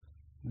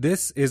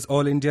This is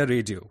All India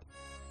Radio.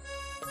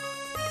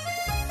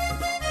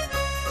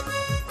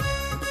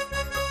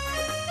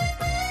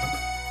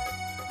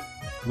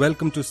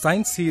 Welcome to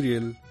Science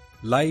Serial,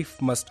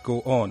 Life Must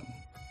Go On.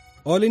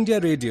 All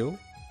India Radio,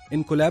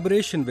 in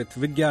collaboration with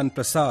Vigyan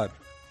Prasar,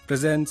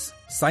 presents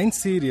Science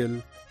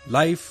Serial,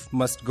 Life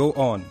Must Go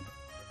On,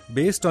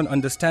 based on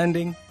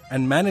understanding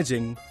and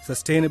managing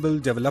sustainable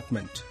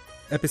development.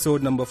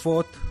 Episode number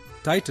 4,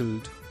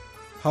 titled,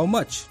 How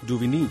Much Do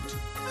We Need?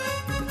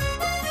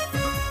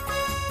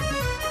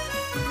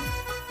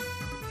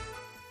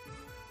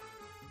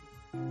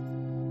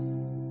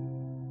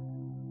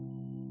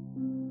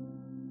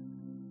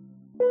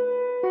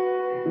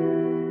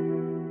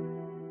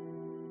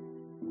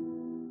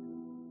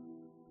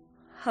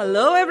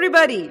 Hello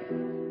everybody,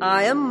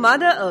 I am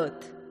Mother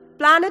Earth,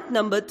 planet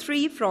number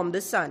 3 from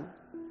the Sun,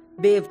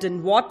 bathed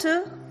in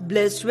water,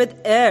 blessed with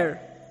air,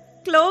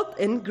 clothed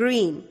in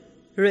green,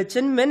 rich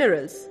in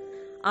minerals.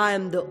 I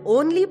am the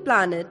only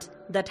planet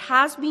that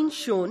has been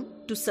shown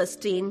to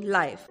sustain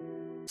life.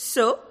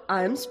 So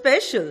I am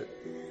special.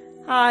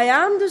 I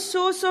am the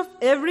source of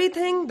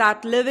everything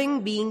that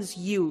living beings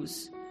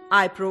use.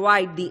 I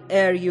provide the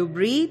air you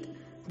breathe,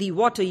 the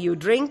water you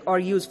drink or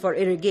use for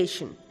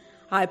irrigation.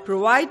 I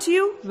provide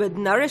you with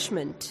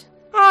nourishment.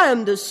 I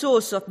am the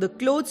source of the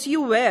clothes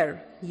you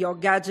wear, your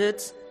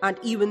gadgets, and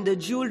even the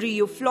jewelry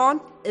you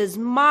flaunt is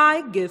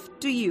my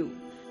gift to you.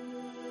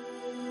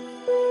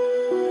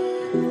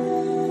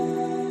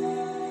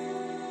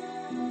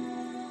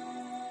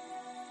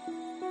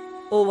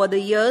 Over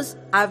the years,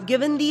 I've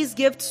given these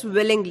gifts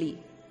willingly,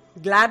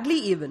 gladly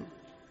even.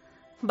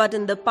 But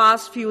in the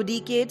past few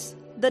decades,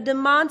 the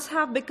demands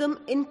have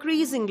become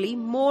increasingly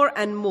more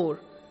and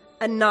more,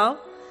 and now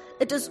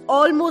it is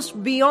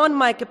almost beyond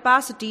my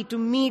capacity to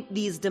meet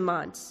these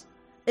demands.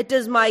 It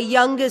is my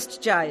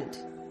youngest child,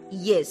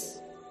 yes,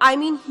 I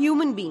mean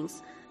human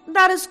beings,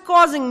 that is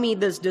causing me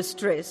this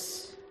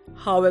distress.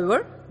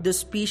 However, the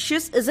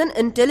species is an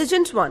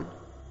intelligent one.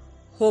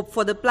 Hope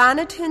for the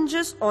planet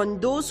hinges on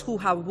those who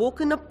have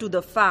woken up to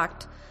the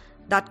fact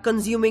that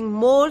consuming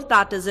more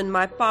that is in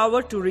my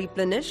power to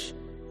replenish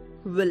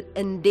will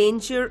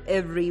endanger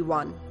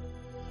everyone.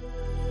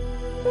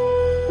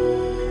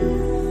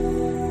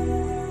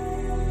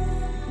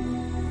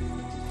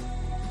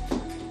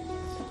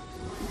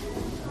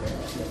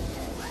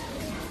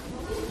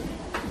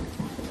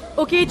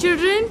 Okay,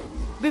 children,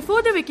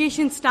 before the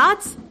vacation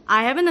starts,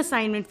 I have an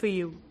assignment for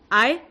you.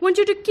 I want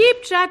you to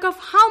keep track of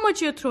how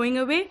much you're throwing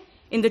away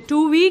in the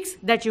 2 weeks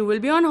that you will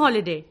be on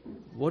holiday.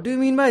 What do you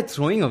mean by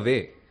throwing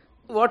away?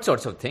 What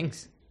sorts of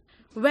things?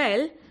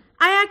 Well,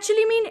 I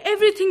actually mean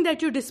everything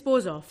that you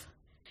dispose of.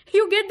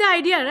 You get the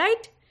idea,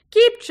 right?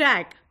 Keep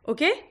track,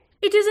 okay?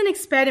 It is an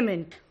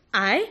experiment.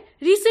 I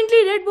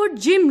recently read what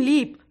Jim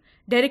Leap,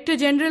 Director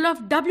General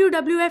of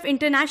WWF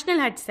International,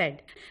 had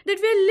said, that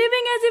we are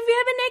living as if we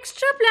have an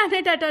extra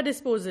planet at our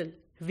disposal.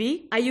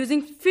 We are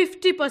using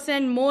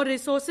 50% more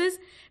resources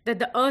that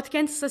the Earth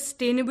can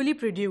sustainably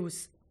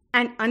produce.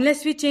 And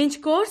unless we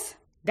change course,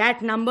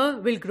 that number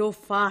will grow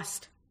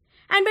fast.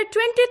 And by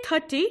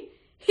 2030,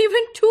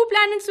 even 2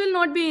 planets will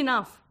not be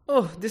enough.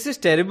 Oh, this is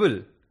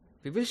terrible.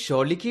 We will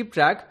surely keep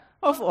track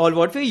of all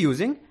what we are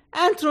using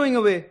and throwing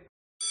away.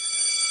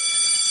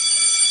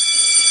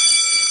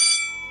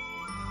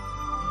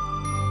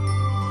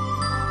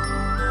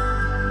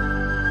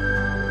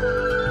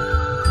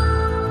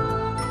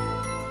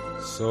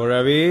 So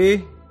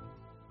Ravi,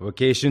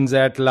 vacations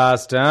at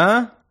last,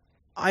 huh?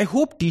 I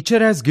hope teacher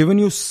has given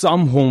you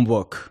some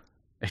homework.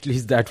 At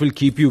least that will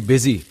keep you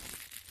busy.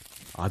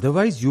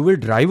 Otherwise you will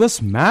drive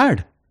us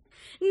mad.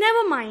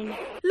 Never mind.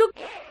 Look,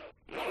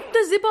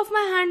 the zip of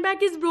my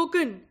handbag is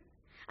broken.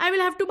 I will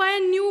have to buy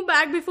a new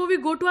bag before we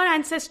go to our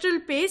ancestral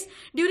place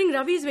during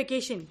Ravi's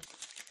vacation.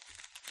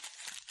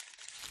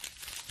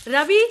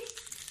 Ravi,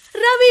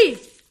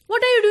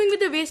 what are you doing with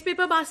the waste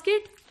paper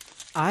basket?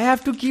 I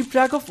have to keep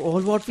track of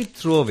all what we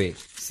throw away.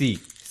 See,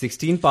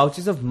 16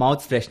 pouches of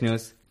mouth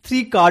fresheners,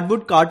 3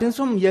 cardboard cartons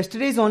from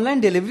yesterday's online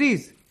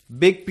deliveries,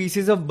 big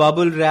pieces of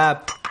bubble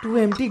wrap, 2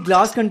 empty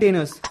glass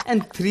containers,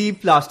 and 3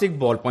 plastic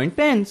ballpoint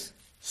pens.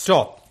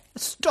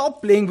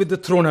 Stop playing with the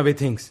thrown away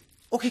things.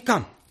 Okay,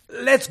 come.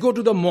 Let's go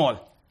to the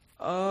mall.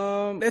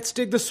 Let's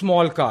take the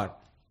small car.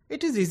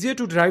 It is easier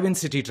to drive in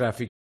city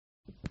traffic.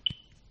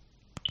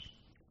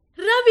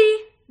 Ravi,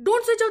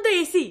 don't switch off the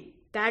AC.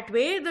 That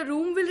way, the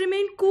room will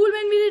remain cool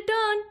when we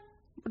return.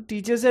 But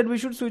teacher said we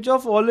should switch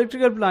off all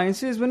electrical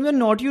appliances when we are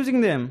not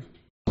using them.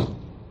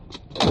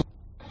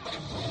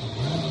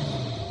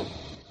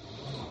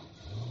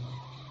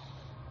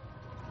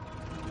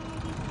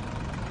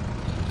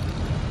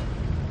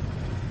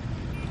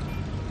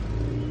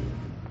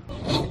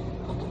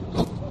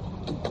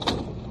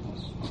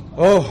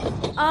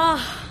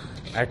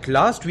 At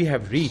last we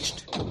have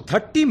reached.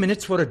 30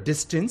 minutes for a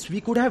distance we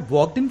could have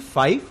walked in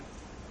 5.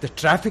 The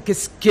traffic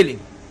is killing.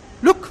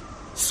 Look,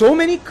 so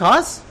many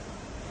cars.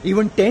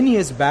 Even 10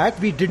 years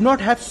back, we did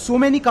not have so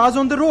many cars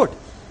on the road.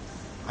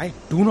 I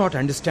do not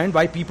understand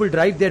why people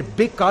drive their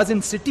big cars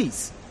in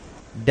cities.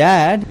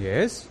 Dad?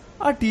 Yes?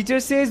 Our teacher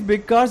says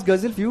big cars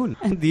guzzle fuel,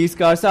 and these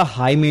cars are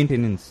high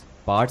maintenance.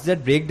 Parts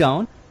that break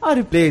down are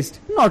replaced,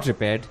 not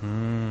repaired.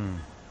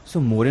 So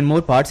more and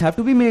more parts have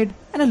to be made,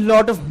 and a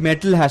lot of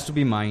metal has to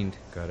be mined.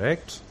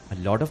 Correct. A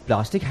lot of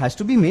plastic has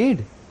to be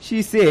made.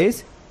 She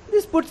says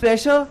this puts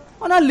pressure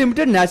on our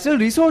limited natural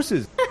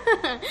resources.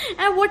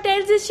 And what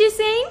else is she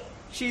saying?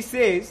 She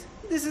says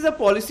this is a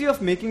policy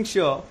of making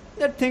sure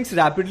that things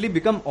rapidly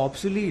become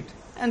obsolete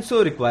and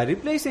so require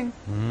replacing.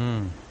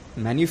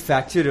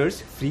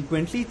 Manufacturers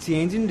frequently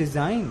change in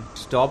design,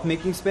 stop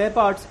making spare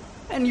parts,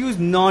 and use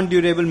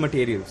non-durable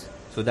materials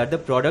so that the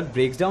product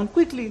breaks down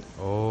quickly.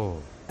 Oh.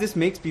 This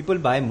makes people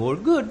buy more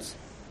goods.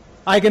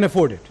 I can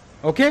afford it,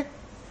 okay?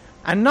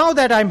 And now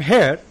that I'm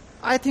here,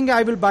 I think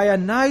I will buy a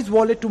nice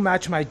wallet to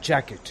match my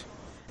jacket.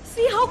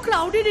 See how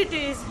crowded it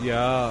is.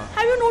 Yeah.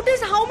 Have you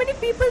noticed how many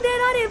people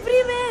there are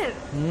everywhere?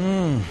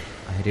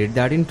 I read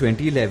that in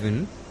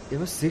 2011, there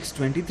were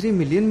 623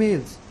 million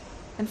males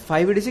and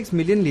 586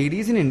 million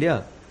ladies in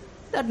India.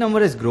 That number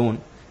has grown.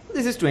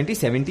 This is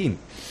 2017.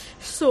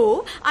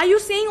 So, are you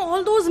saying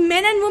all those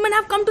men and women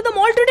have come to the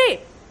mall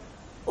today?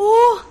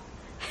 Oh,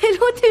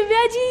 hello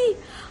Divya ji.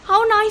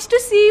 How nice to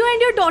see you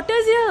and your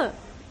daughters here.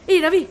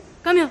 Hey Ravi,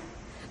 come here.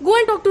 Go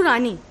and talk to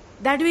Rani.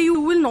 That way you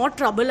will not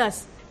trouble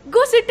us.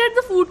 Go sit at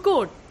the food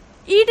court.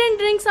 Eat and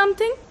drink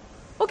something.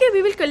 Okay,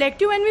 we will collect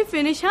you when we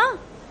finish, huh?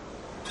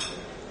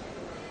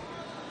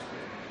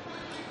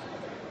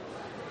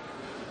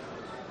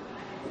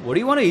 What do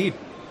you want to eat?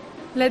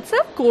 Let's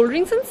have cold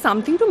drinks and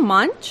something to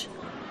munch.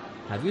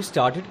 Have you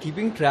started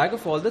keeping track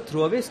of all the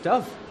throwaway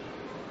stuff?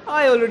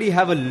 I already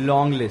have a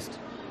long list.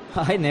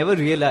 I never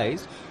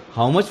realized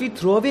how much we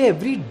throw away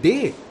every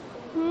day.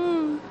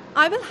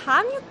 I will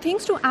have new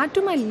things to add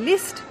to my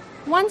list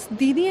once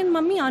Didi and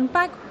Mummy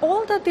unpack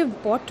all that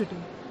they've bought today.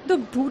 The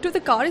boot of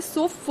the car is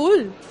so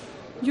full.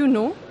 You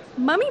know,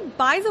 Mummy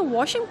buys a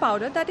washing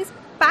powder that is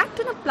packed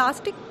in a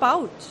plastic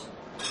pouch.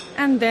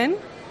 And then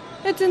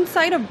it's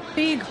inside a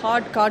big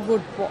hard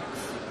cardboard box,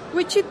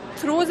 which she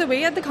throws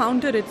away at the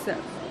counter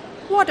itself.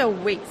 What a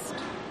waste.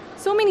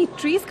 So many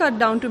trees cut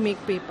down to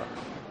make paper.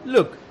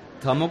 Look,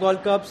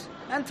 thermocol cups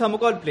and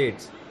thermocol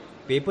plates,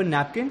 paper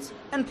napkins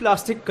and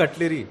plastic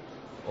cutlery.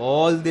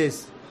 All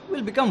this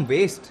will become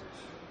waste.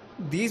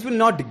 These will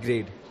not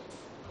degrade.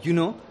 You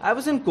know, I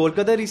was in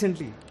Kolkata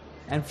recently,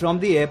 and from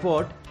the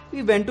airport,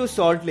 we went to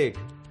Salt Lake.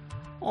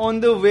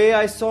 On the way,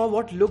 I saw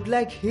what looked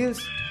like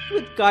hills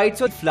with kites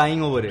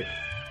flying over it.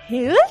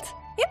 Hills?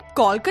 In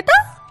Kolkata?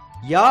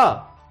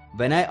 Yeah.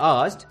 When I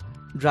asked,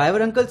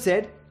 driver uncle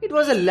said it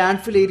was a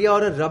landfill area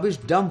or a rubbish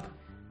dump,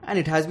 and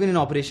it has been in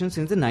operation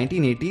since the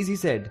 1980s, he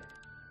said.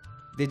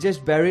 They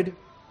just buried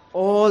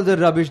all the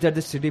rubbish that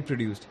the city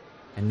produced,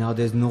 and now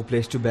there's no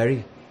place to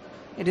bury.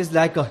 It is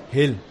like a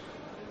hill.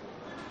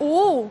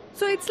 Oh,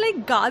 so it's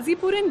like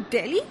Ghazipur in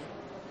Delhi?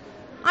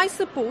 I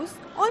suppose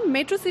all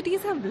metro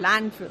cities have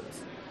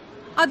landfills.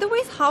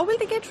 Otherwise, how will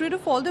they get rid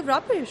of all the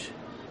rubbish?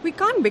 We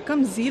can't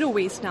become zero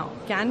waste now,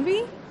 can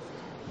we?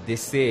 They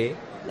say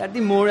that the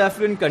more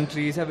affluent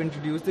countries have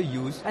introduced the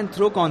use and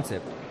throw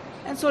concept,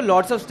 and so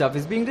lots of stuff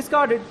is being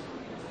discarded.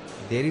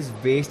 There is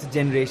waste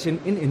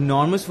generation in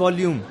enormous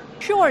volume.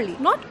 Surely,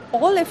 not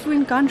all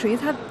affluent countries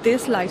have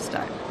this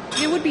lifestyle.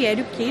 They would be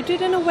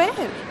educated and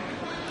aware.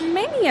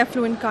 Many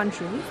affluent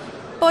countries,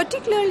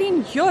 particularly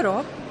in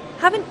Europe,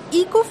 have an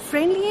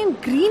eco-friendly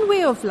and green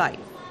way of life,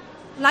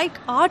 like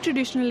our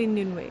traditional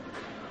Indian way.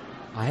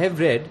 I have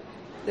read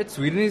that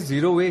Sweden is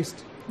zero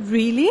waste.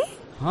 Really?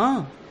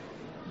 Huh?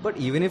 But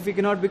even if we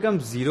cannot become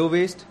zero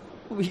waste,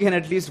 we can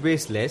at least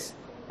waste less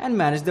and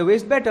manage the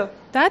waste better.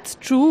 That's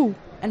true.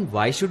 And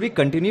why should we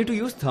continue to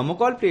use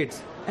thermocol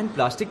plates and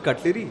plastic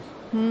cutlery?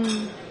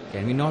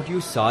 Can we not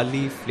use sal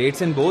leaf,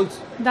 plates and bowls?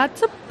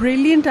 That's a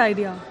brilliant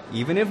idea.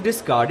 Even if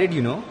discarded,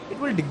 it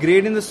will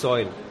degrade in the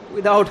soil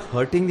without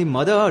hurting the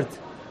Mother Earth.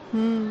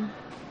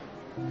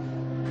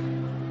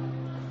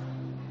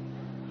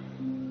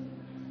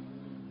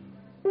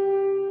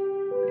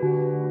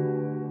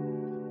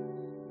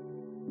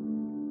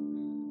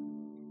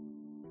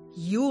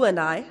 You and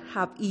I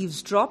have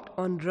eavesdropped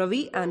on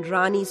Ravi and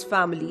Rani's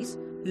families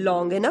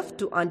long enough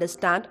to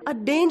understand a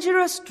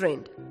dangerous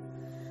trend.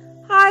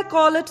 I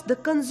call it the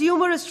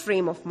consumerist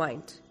frame of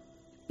mind.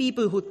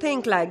 People who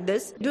think like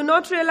this do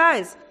not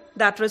realize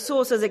that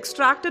resources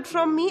extracted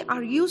from me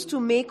are used to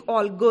make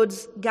all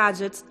goods,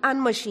 gadgets,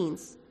 and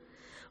machines.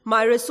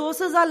 My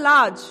resources are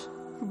large,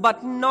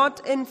 but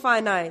not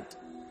infinite.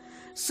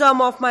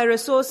 Some of my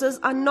resources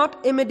are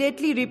not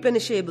immediately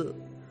replenishable.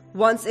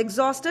 Once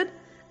exhausted,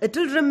 it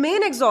will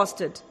remain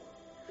exhausted.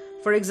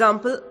 For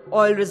example,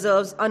 oil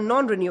reserves are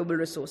non-renewable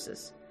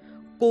resources.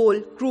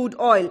 Coal, crude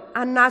oil,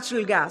 and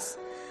natural gas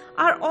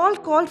are all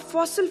called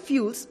fossil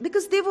fuels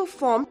because they were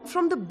formed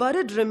from the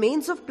buried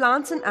remains of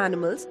plants and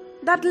animals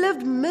that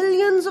lived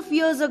millions of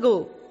years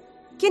ago.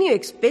 Can you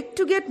expect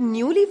to get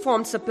newly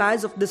formed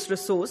supplies of this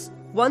resource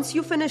once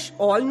you finish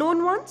all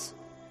known ones?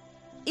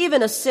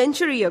 Even a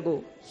century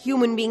ago,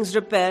 human beings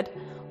repaired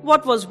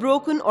what was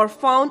broken or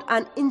found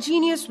an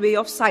ingenious way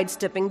of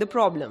sidestepping the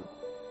problem.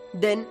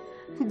 Then,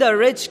 the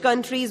rich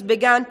countries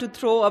began to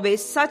throw away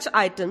such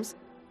items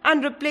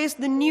and replace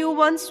the new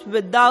ones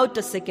without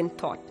a second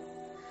thought.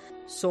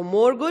 So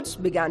more goods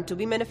began to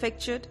be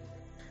manufactured.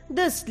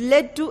 This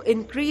led to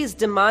increased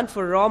demand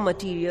for raw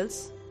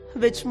materials,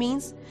 which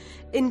means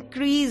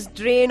increased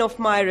drain of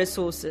my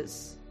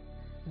resources.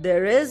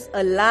 There is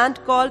a land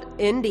called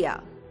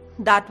India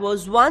that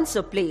was once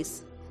a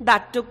place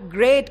that took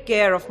great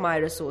care of my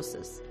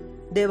resources.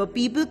 There were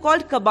people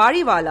called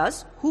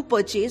kabariwalas who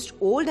purchased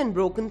old and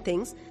broken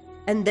things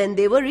and then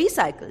they were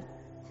recycled.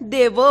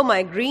 They were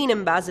my green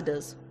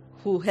ambassadors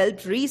who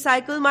helped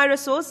recycle my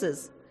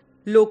resources.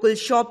 Local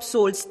shops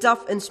sold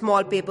stuff in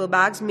small paper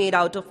bags made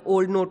out of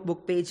old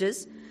notebook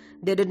pages.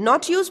 They did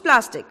not use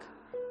plastic.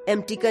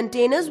 Empty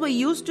containers were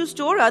used to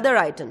store other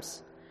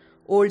items.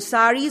 Old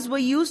saris were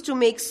used to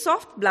make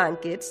soft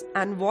blankets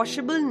and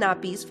washable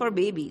nappies for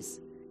babies.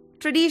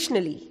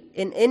 Traditionally,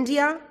 in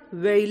India,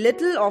 very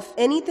little of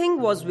anything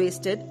was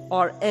wasted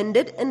or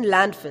ended in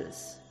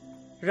landfills.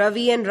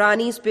 Ravi and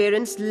Rani's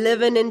parents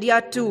live in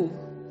India too,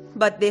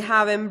 but they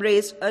have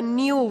embraced a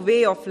new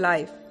way of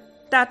life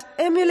that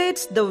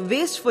emulates the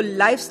wasteful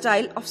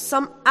lifestyle of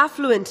some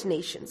affluent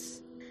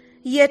nations.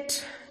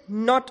 Yet,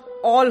 not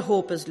all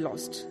hope is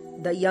lost.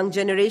 The young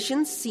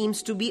generation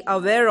seems to be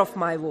aware of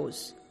my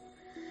woes.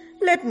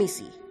 Let me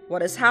see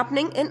what is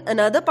happening in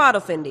another part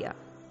of India.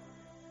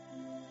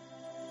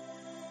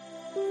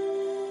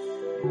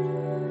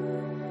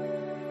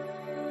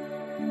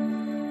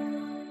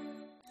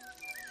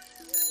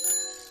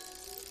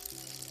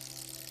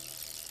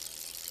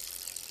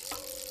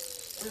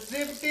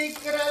 Zip ठीक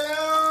करा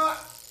लो।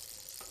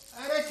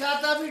 अरे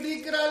छाता भी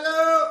ठीक करा लो।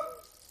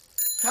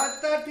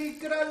 छाता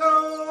ठीक करा लो।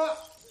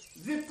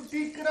 जिप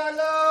ठीक करा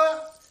लो।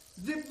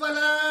 जिप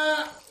वाला।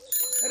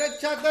 अरे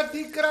छाता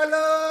ठीक करा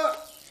लो।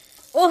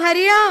 Oh,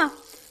 Hariya!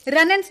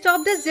 Run and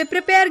stop the zip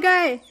repair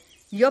guy.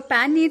 Your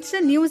pan needs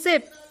a new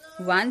zip.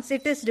 Once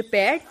it is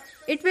repaired,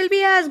 it will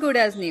be as good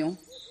as new.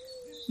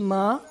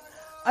 Ma,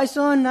 I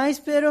saw a nice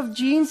pair of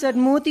jeans at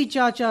Moti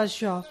Chacha's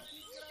shop.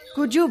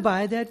 Could you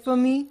buy that for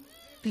me,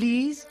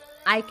 please?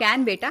 I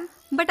can, beta,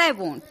 but I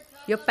won't.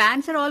 Your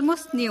pants are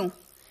almost new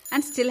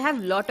and still have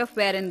lot of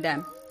wear in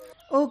them.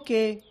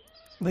 Okay.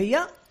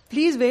 Bhaiya,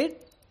 please wait.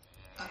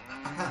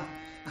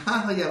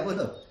 हाँ भैया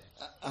बोलो।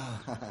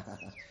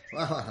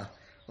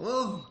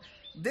 Oh,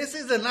 this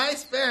is a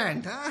nice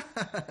pant. Huh?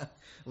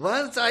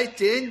 Once I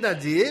change the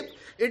zip,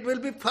 it will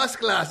be first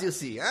class, you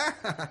see.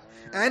 Huh?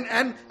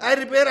 And I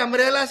repair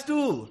umbrellas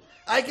too.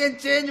 I can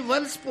change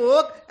one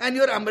spoke and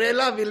your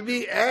umbrella will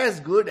be as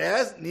good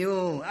as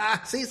new.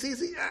 See.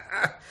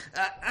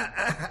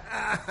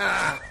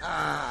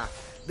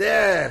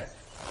 There.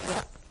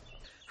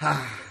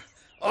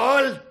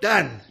 All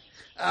done.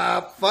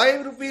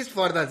 5 rupees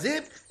for the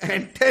zip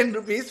and 10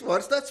 rupees for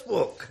the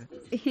spoke.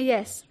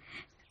 Yes.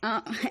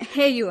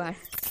 Here you are.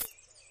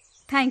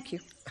 Thank you.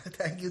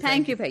 Thank you.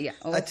 Thank you, Bhaiya.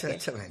 Okay.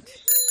 अच्छा बहन जी।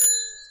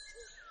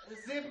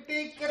 Zip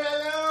ठीक करा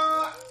लो।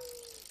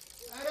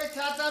 अरे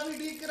छाता भी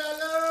ठीक करा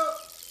लो।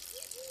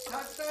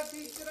 छाता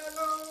ठीक करा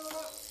लो।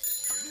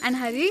 And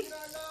Hari,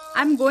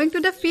 I'm going to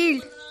the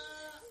field.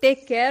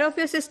 Take care of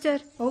your sister.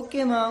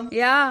 Okay, Mom.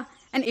 Yeah,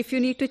 and if you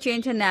need to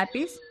change her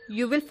nappies,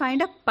 you will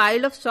find a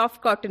pile of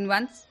soft cotton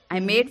ones I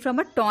made from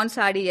a torn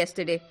sari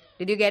yesterday.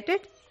 Did you get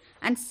it?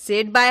 And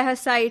sit by her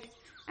side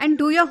and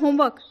do your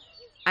homework.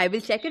 I will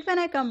check it when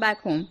I come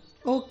back home.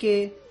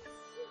 Okay.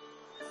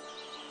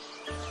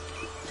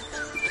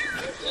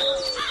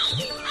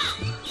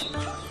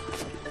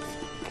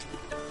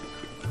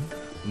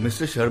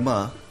 Mr.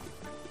 Sharma,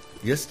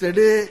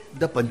 yesterday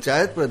the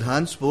Panchayat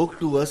Pradhan spoke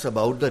to us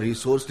about the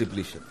resource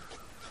depletion.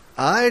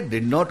 I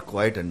did not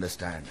quite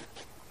understand.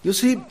 You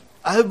see,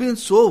 I have been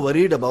so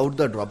worried about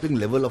the dropping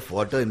level of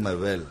water in my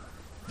well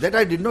that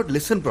I did not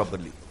listen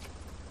properly.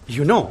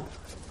 You know,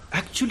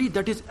 actually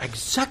that is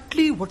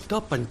exactly what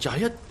the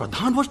Panchayat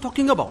Pradhan was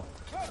talking about.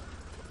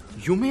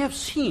 You may have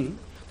seen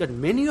that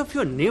many of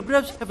your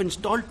neighbors have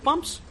installed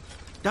pumps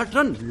that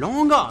run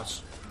long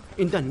hours.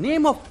 In the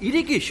name of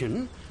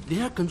irrigation,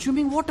 they are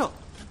consuming water,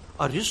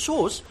 a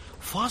resource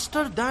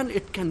faster than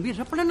it can be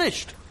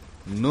replenished.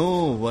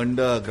 No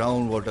wonder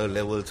groundwater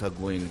levels are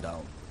going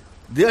down.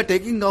 They are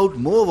taking out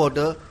more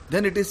water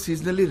than it is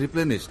seasonally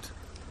replenished.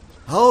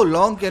 How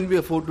long can we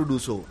afford to do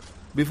so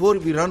before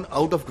we run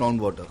out of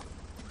groundwater?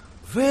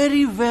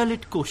 Very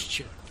valid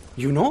question.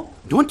 You know,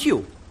 don't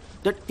you,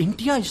 that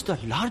India is the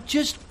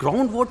largest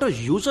groundwater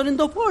user in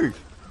the world.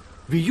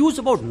 We use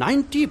about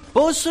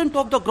 90%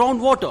 of the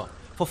groundwater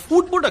for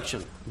food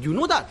production. You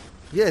know that?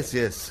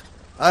 Yes.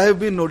 I have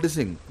been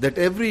noticing that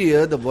every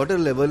year the water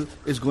level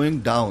is going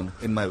down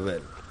in my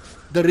well.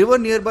 The river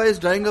nearby is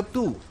drying up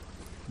too.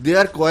 They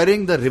are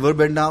quarrying the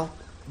riverbed now,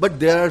 but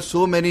there are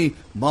so many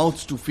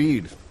mouths to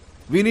feed.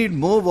 We need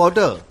more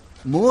water,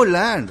 more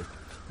land.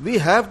 We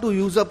have to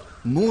use up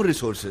more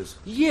resources.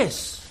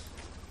 Yes.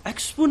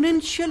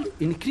 Exponential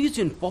increase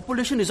in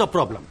population is a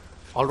problem.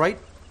 All right?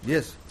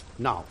 Yes.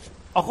 Now,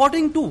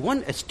 according to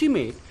one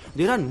estimate,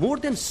 there are more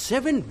than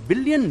 7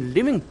 billion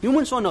living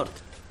humans on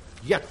Earth.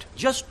 Yet,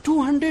 just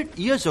 200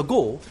 years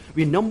ago,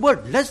 we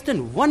numbered less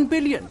than 1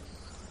 billion.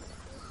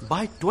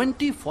 By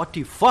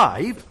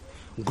 2045,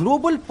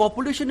 global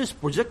population is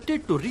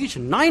projected to reach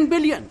 9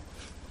 billion.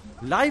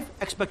 Life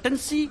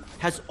expectancy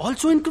has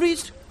also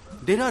increased.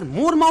 There are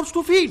more mouths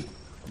to feed.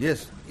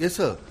 Yes,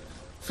 sir.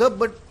 Sir,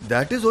 but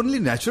that is only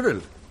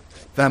natural.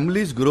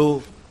 Families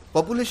grow,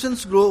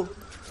 populations grow,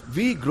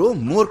 we grow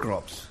more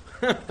crops.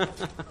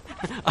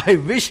 I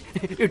wish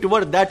it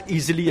were that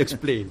easily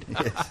explained.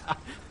 Yes.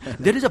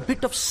 There is a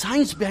bit of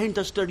science behind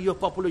the study of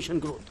population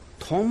growth.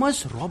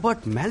 Thomas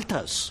Robert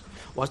Malthus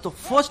was the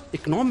first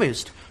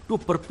economist to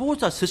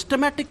propose a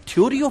systematic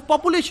theory of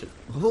population.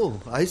 Oh,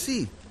 I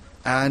see.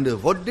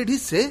 And what did he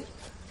say?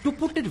 To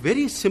put it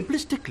very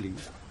simplistically,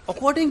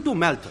 according to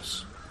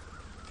Malthus,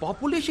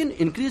 population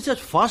increases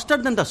faster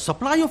than the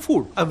supply of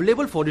food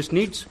available for its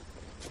needs.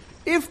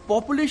 If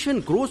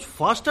population grows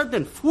faster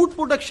than food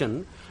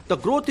production, the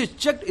growth is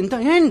checked in the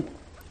end.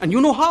 And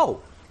you know how?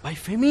 By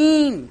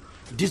famine,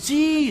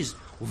 disease,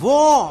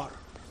 war.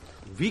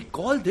 We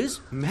call this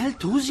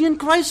Malthusian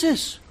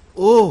crisis.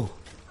 Oh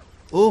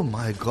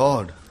my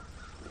God.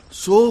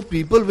 So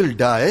people will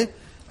die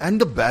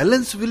and the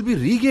balance will be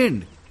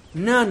regained.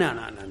 No.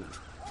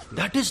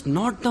 That is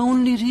not the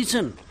only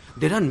reason.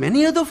 There are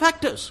many other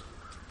factors.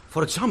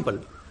 For example,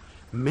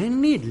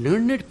 many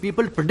learned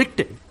people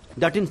predicted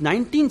that in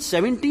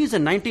 1970s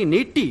and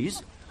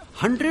 1980s,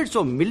 hundreds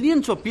of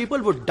millions of people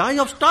would die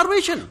of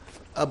starvation.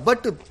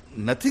 But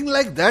nothing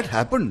like that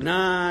happened.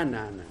 No.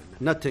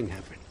 Nothing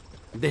happened.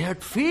 They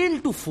had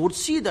failed to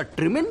foresee the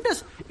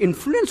tremendous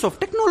influence of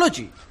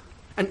technology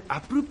and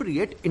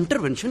appropriate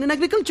intervention in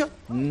agriculture.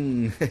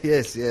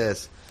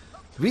 Yes.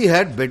 We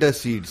had better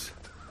seeds.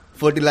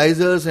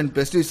 Fertilizers and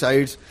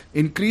pesticides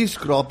increased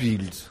crop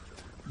yields.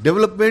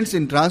 Developments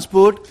in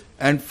transport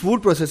and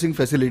food processing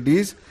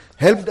facilities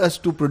helped us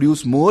to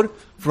produce more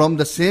from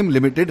the same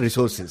limited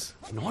resources.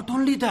 Not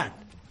only that,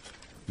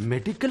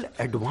 medical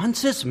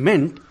advances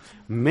meant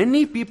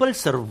many people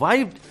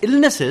survived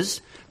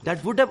illnesses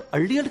that would have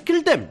earlier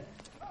killed them.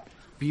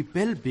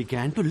 People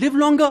began to live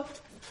longer.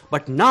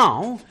 But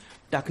now,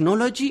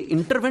 technology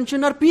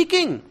intervention are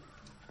peaking.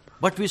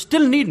 But we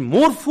still need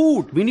more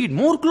food, we need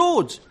more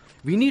clothes,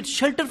 we need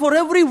shelter for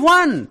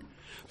everyone.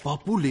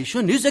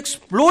 Population is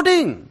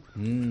exploding.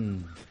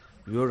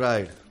 You're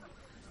right.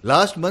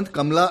 Last month,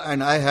 Kamla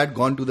and I had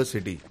gone to the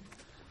city.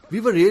 We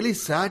were really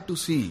sad to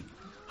see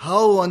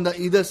how on the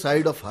either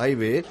side of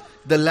highway,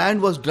 the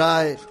land was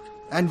dry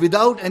and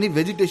without any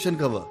vegetation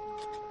cover.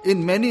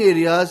 In many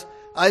areas,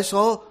 I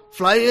saw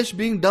fly ash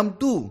being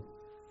dumped too.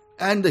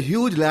 And the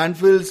huge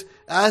landfills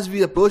as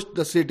we approached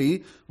the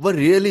city were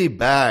really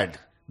bad.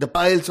 The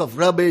piles of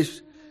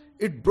rubbish.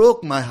 It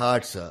broke my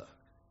heart, sir.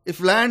 If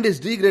land is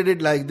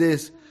degraded like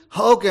this,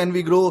 how can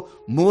we grow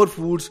more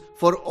foods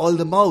for all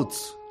the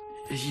mouths?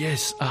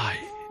 Yes, I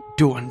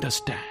do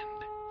understand.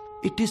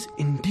 It is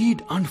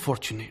indeed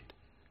unfortunate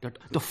that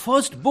the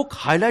first book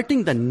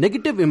highlighting the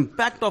negative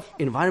impact of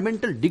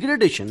environmental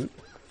degradation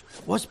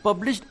was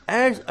published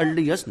as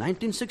early as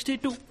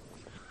 1962.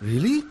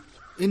 Really?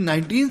 In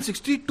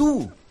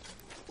 1962?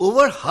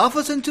 Over half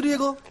a century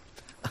ago?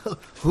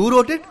 Who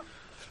wrote it?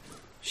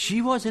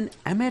 She was an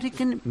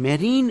American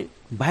marine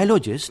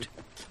biologist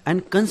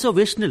and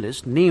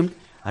conservationist named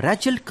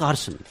Rachel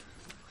Carson.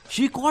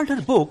 She called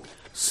her book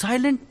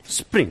Silent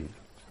Spring.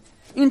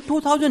 In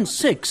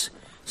 2006,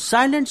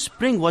 Silent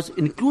Spring was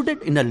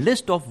included in a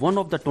list of one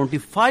of the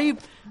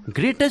 25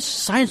 greatest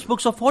science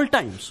books of all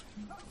times.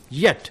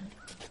 Yet,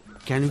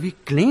 can we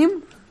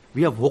claim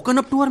we have woken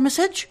up to our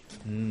message?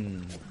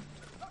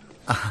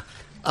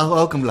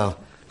 आओ कमला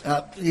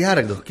यहाँ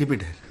रख दो, keep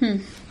it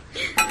here.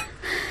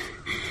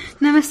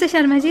 Namaste,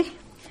 Sharma ji.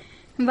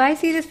 Why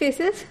serious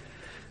faces?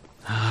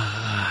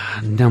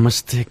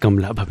 Namaste,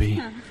 Kamla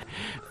Bhabhi.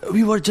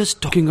 We were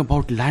just talking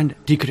about land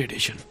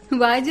degradation.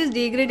 Why just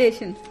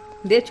degradation?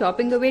 They're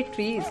chopping away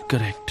trees.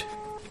 Correct.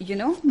 You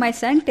know, my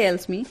son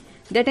tells me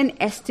that an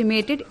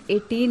estimated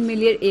 18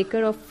 million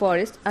acres of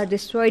forests are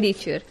destroyed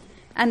each year,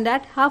 and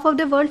that half of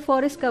the world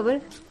forest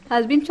cover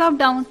has been chopped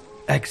down.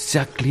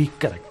 Exactly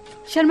correct.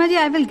 Sharma ji,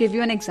 I will give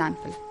you an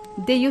example.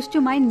 They used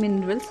to mine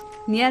minerals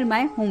near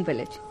my home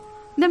village.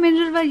 The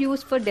minerals were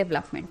used for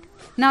development.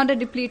 Now the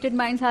depleted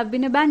mines have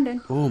been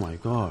abandoned. Oh my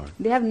God.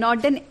 They have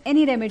not done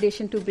any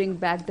remediation to bring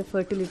back the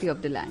fertility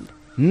of the land.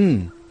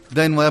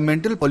 The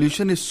environmental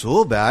pollution is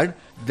so bad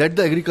that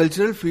the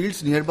agricultural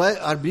fields nearby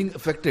are being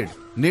affected.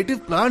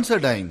 Native plants are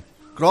dying.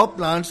 Crop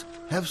plants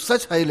have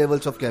such high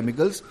levels of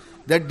chemicals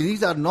that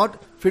these are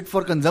not fit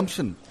for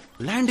consumption.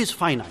 Land is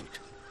finite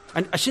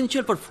and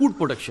essential for food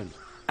production.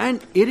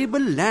 And arable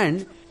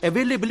land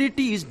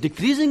availability is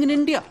decreasing in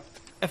India,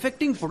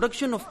 affecting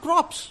production of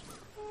crops.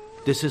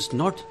 This is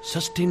not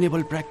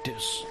sustainable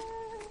practice.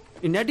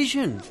 In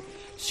addition,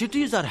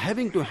 cities are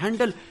having to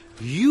handle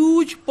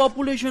huge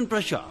population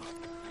pressure.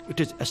 It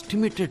is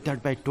estimated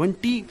that by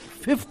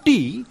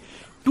 2050,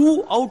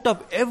 2 out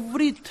of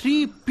every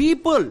 3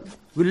 people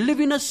will live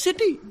in a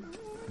city.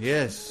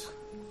 Yes.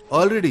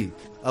 Already,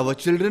 our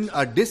children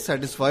are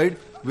dissatisfied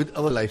with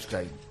our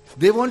lifestyle.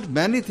 They want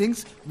many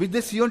things which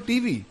they see on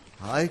TV.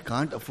 I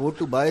can't afford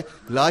to buy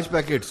large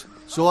packets,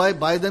 so I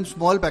buy them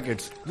small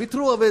packets. We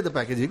throw away the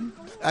packaging.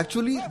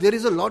 Actually, there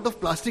is a lot of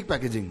plastic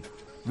packaging.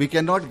 We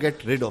cannot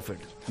get rid of it.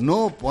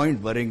 No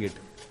point burying it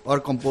or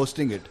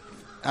composting it.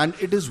 And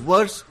it is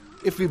worse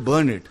if we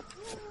burn it.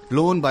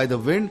 Blown by the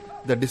wind,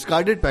 the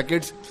discarded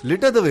packets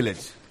litter the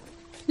village.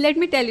 Let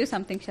me tell you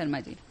something,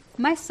 Sharmaji.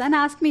 My son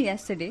asked me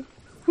yesterday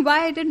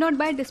why I did not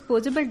buy a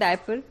disposable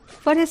diaper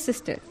for his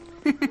sister.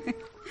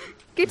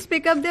 Kids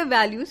pick up their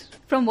values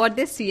from what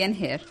they see and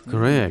hear.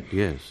 Correct,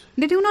 yes.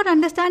 They do not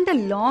understand the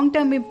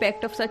long-term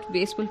impact of such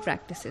wasteful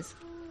practices.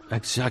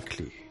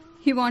 Exactly.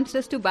 He wants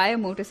us to buy a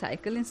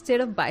motorcycle instead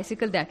of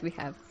bicycle that we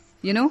have.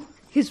 You know,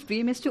 his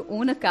dream is to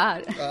own a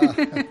car.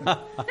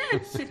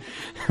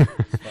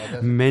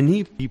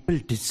 Many people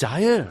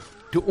desire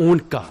to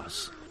own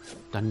cars.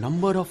 The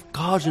number of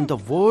cars in the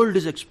world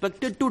is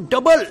expected to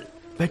double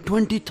by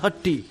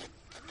 2030.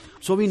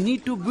 So we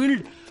need to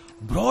build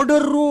broader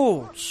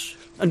roads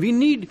and we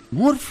need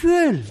more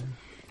fuel.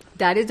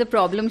 That is the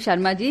problem,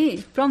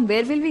 Sharmaji. From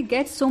where will we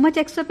get so much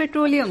extra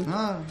petroleum?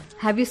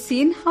 Have you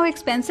seen how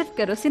expensive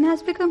kerosene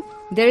has become?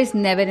 There is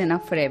never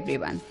enough for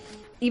everyone.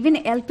 Even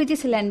LPG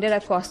cylinders are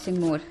costing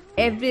more.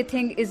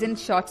 Everything is in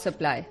short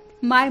supply.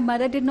 My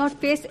mother did not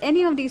face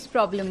any of these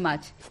problems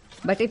much.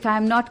 But if I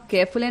am not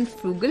careful and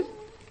frugal,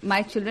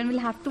 my children will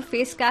have to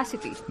face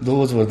scarcity.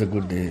 Those were the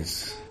good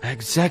days.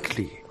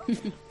 Exactly.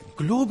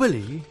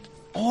 Globally,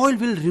 oil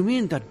will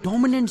remain the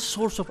dominant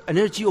source of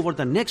energy over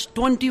the next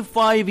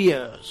 25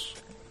 years.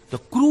 The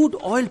crude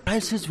oil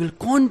prices will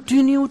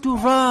continue to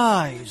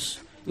rise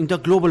in the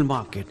global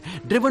market,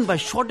 driven by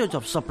shortage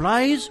of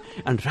supplies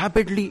and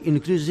rapidly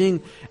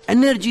increasing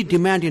energy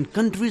demand in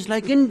countries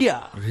like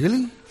India.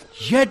 Really?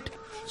 Yet,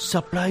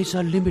 supplies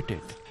are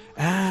limited.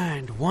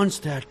 And once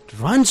that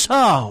runs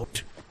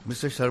out...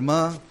 Mr.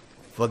 Sharma,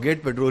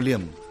 forget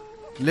petroleum.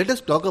 Let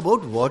us talk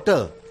about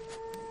water.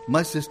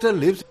 My sister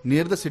lives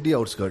near the city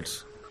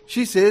outskirts.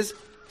 She says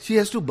she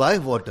has to buy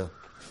water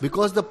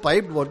because the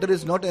piped water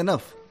is not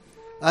enough.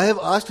 I have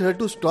asked her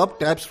to stop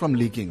taps from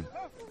leaking,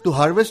 to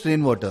harvest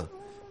rainwater,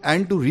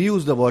 and to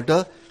reuse the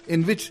water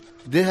in which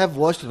they have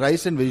washed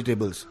rice and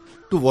vegetables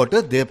to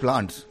water their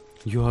plants.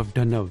 You have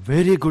done a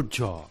very good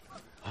job.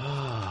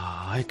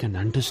 I can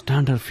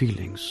understand her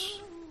feelings.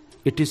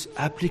 It is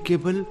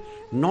applicable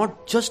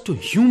not just to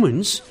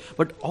humans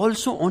but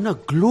also on a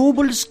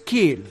global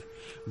scale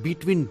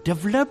between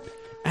developed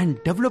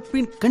and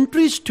developing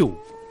countries too.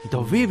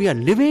 The way we are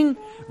living,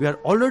 we are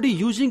already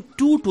using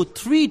 2 to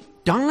 3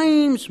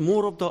 times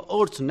more of the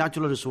Earth's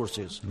natural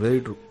resources. Very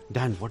true.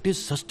 Than what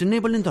is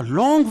sustainable in the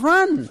long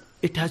run.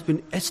 It has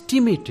been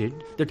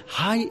estimated that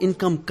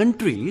high-income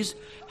countries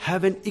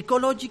have an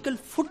ecological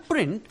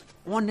footprint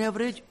on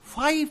average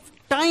 5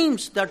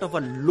 times that of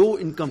a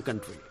low-income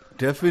country.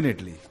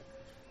 Definitely.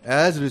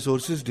 As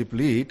resources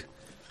deplete,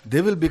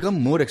 they will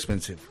become more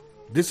expensive.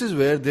 This is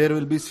where there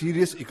will be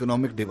serious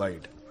economic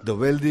divide. The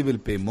wealthy will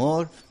pay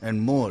more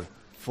and more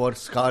for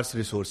scarce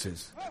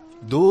resources.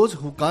 Those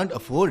who can't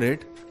afford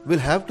it will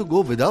have to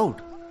go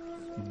without.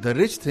 The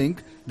rich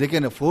think they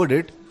can afford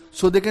it,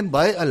 so they can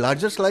buy a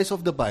larger slice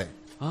of the pie.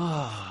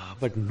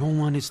 But no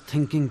one is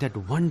thinking that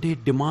one day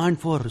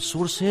demand for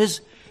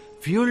resources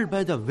fueled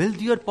by the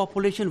wealthier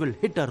population will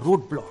hit a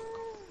roadblock.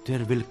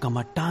 There will come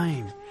a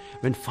time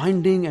when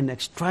finding and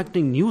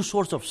extracting new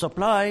source of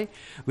supply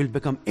will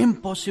become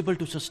impossible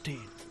to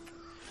sustain.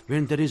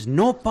 When there is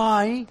no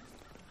pie,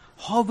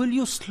 how will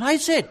you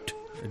slice it?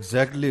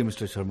 Exactly,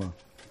 Mr. Sharma.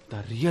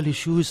 The real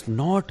issue is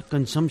not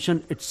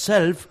consumption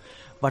itself,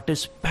 but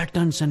its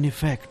patterns and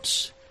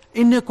effects.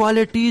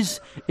 Inequalities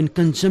in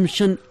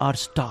consumption are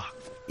stark.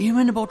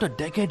 Even about a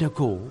decade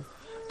ago,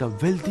 the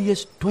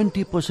wealthiest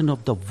 20%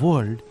 of the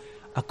world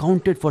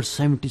accounted for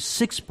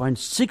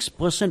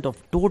 76.6%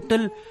 of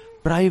total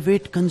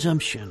private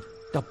consumption.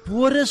 The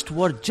poorest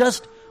were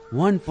just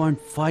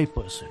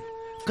 1.5%.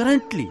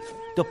 Currently,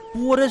 the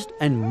poorest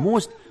and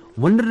most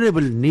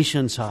vulnerable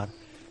nations are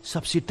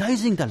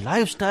subsidizing the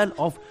lifestyle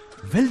of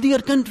wealthier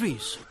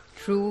countries.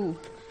 True.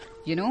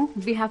 You know,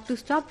 we have to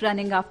stop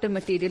running after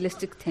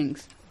materialistic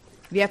things.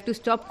 We have to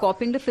stop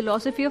copying the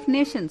philosophy of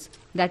nations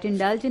that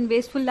indulge in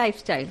wasteful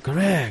lifestyle.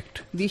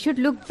 Correct. We should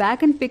look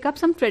back and pick up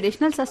some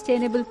traditional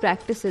sustainable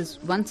practices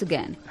once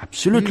again.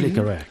 Absolutely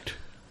correct.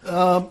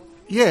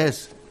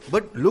 Yes,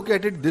 but look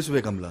at it this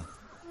way, Kamla.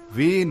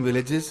 We in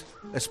villages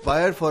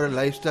aspire for a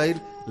lifestyle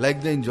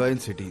like they enjoy in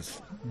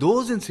cities.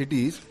 Those in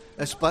cities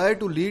aspire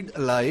to lead a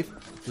life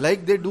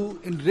like they do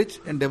in rich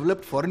and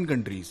developed foreign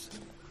countries.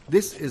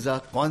 This is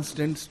a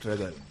constant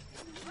struggle.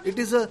 It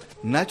is a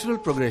natural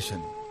progression.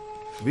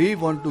 We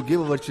want to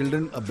give our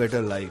children a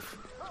better life.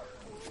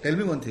 Tell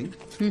me one thing.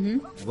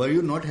 Were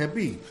you not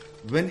happy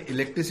when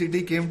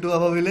electricity came to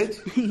our village?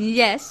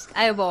 Yes,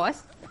 I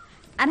was.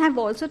 And I've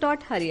also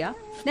taught Harya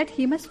that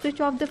he must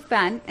switch off the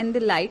fan and the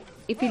light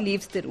if he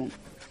leaves the room.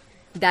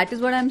 That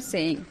is what I'm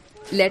saying.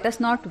 Let us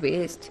not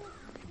waste.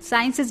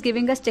 Science is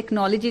giving us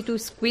technology to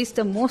squeeze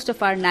the most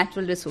of our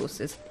natural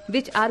resources,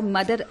 which are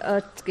Mother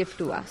Earth's gift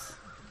to us.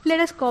 Let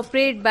us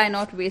cooperate by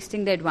not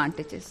wasting the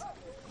advantages.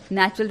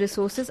 Natural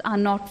resources are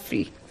not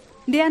free.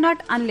 They are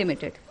not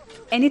unlimited.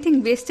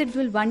 Anything wasted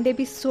will one day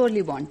be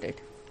sorely wanted.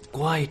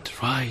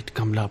 Quite right,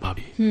 Kamla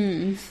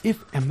Bhabhi.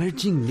 If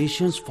emerging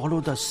nations follow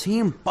the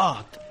same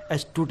path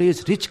as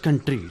today's rich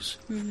countries,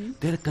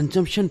 their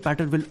consumption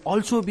pattern will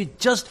also be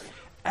just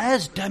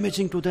as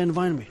damaging to the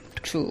environment.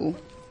 True.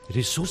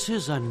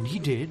 Resources are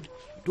needed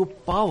to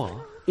power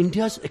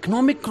India's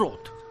economic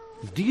growth.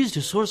 These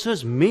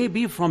resources may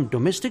be from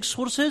domestic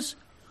sources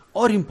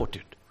or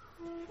imported.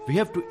 We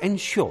have to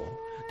ensure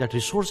that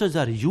resources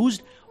are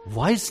used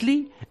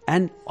wisely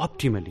and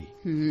optimally.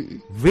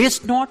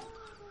 Waste not,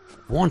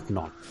 want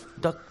not.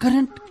 The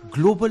current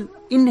global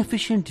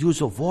inefficient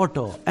use of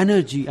water,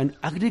 energy and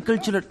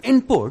agricultural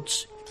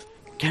inputs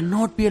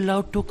cannot be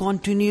allowed to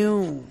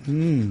continue.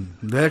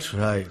 That's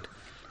right.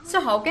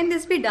 So how can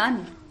this be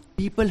done?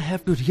 People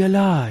have to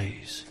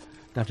realize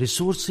that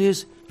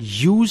resources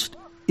used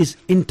is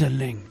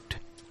interlinked.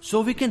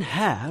 So we can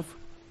have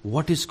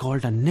what is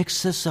called a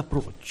nexus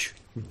approach.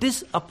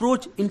 This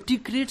approach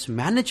integrates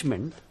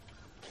management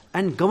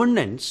and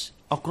governance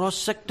across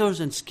sectors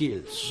and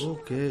scales.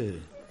 Okay.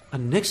 A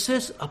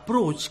nexus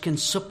approach can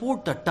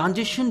support the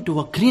transition to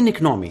a green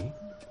economy,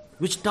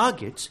 which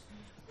targets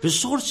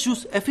resource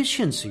use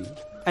efficiency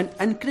and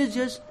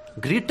encourages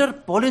greater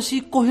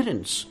policy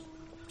coherence,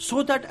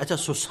 so that as a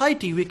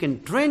society we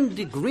can trend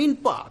the green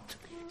path.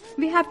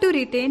 We have to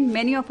retain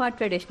many of our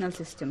traditional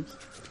systems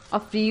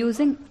of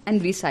reusing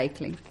and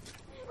recycling.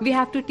 We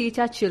have to teach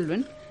our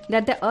children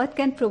that the earth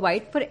can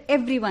provide for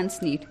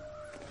everyone's need,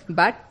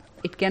 but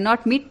it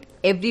cannot meet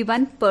every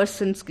one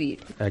person's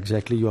greed.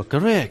 Exactly, you are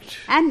correct.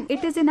 And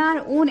it is in our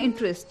own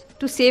interest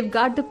to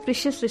safeguard the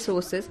precious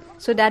resources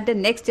so that the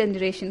next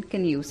generation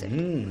can use it.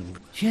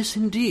 Yes,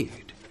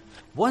 indeed.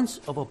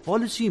 Once our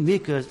policy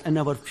makers and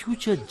our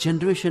future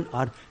generation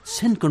are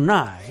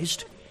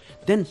synchronized,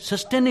 then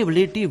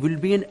sustainability will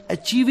be an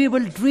achievable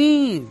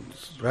dream.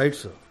 Right,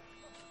 sir.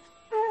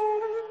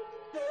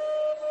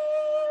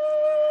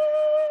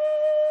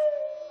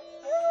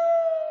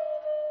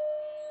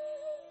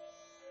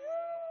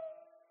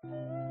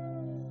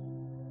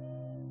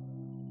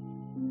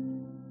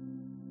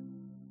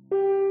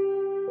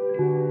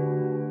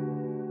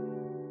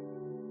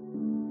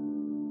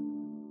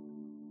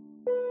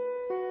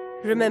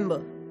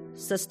 Remember,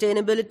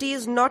 sustainability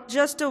is not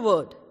just a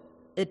word.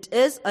 It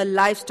is a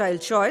lifestyle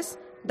choice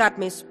that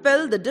may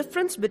spell the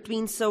difference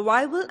between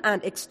survival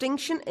and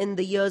extinction in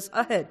the years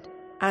ahead.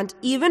 And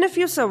even if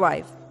you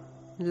survive,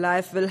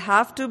 life will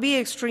have to be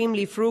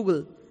extremely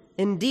frugal,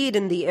 indeed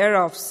in the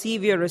era of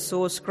severe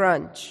resource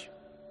crunch.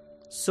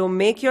 So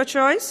make your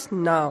choice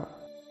now.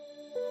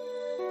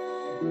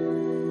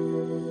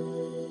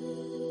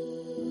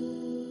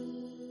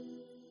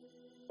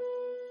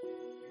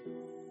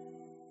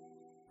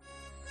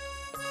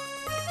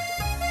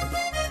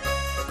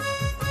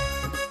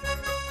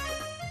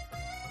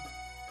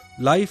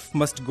 Life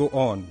must go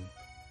on.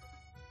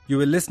 You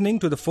are listening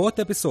to the 4th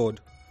episode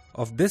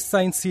of this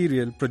science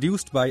serial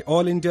produced by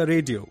All India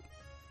Radio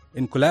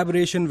in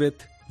collaboration with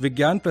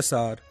Vigyan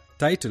Prasar,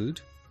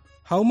 titled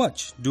How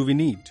Much Do We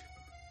Need?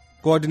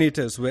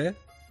 Coordinators were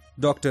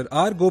Dr.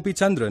 R. Gopi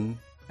Chandran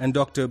and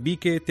Dr.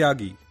 B.K.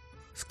 Tyagi.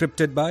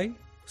 Scripted by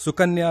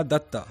Sukanya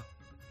Datta.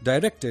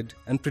 Directed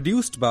and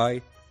produced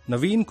by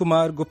Naveen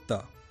Kumar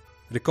Gupta.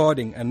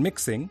 Recording and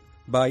mixing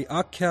by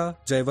Akhya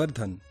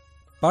Jayavardhan.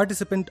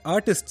 Participant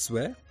artists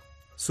were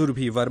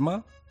Surbhi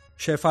Verma,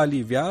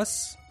 Shefali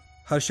Vyas,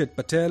 Harshit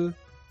Patel,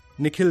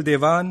 Nikhil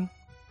Devan,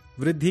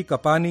 Vriddhi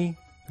Kapani,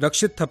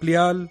 Rakshit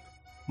Thaplial,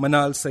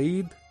 Manal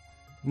Saeed,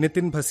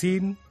 Nitin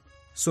Bhasin,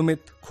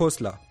 Sumit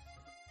Khosla.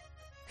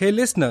 Hey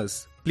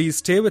listeners, please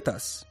stay with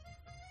us.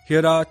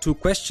 Here are 2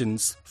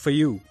 questions for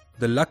you.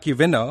 The lucky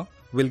winner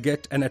will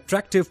get an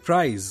attractive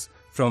prize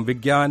from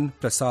Vigyan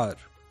Prasar.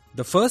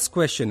 The first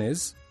question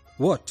is,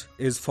 what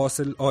is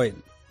fossil oil?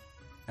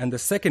 And the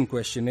second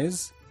question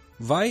is,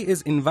 why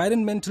is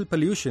environmental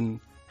pollution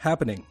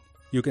happening?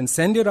 You can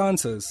send your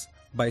answers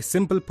by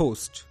simple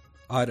post.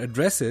 Our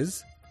address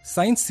is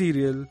Science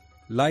Serial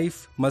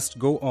Life Must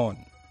Go On.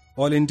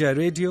 All India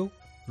Radio,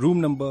 room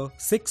number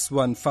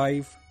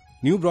 615,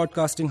 New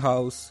Broadcasting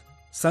House,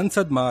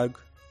 Sansad Marg,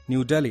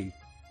 New Delhi,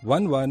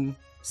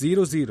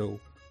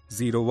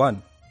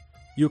 110001.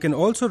 You can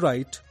also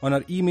write on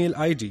our email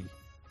ID,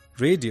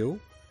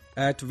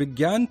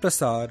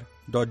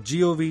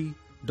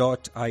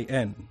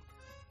 radio@vigyanprasar.gov.in.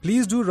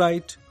 Please do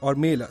write or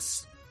mail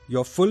us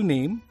your full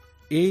name,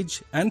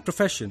 age and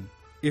profession.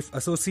 If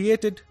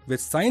associated with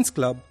Science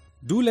Club,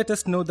 do let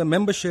us know the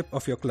membership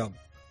of your club.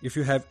 If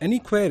you have any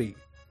query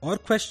or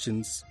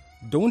questions,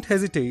 don't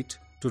hesitate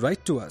to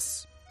write to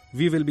us.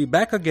 We will be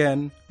back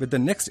again with the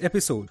next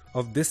episode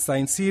of this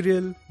science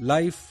serial,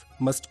 Life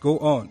Must Go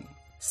On.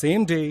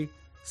 Same day,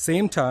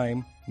 same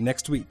time,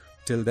 next week.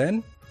 Till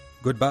then,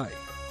 goodbye.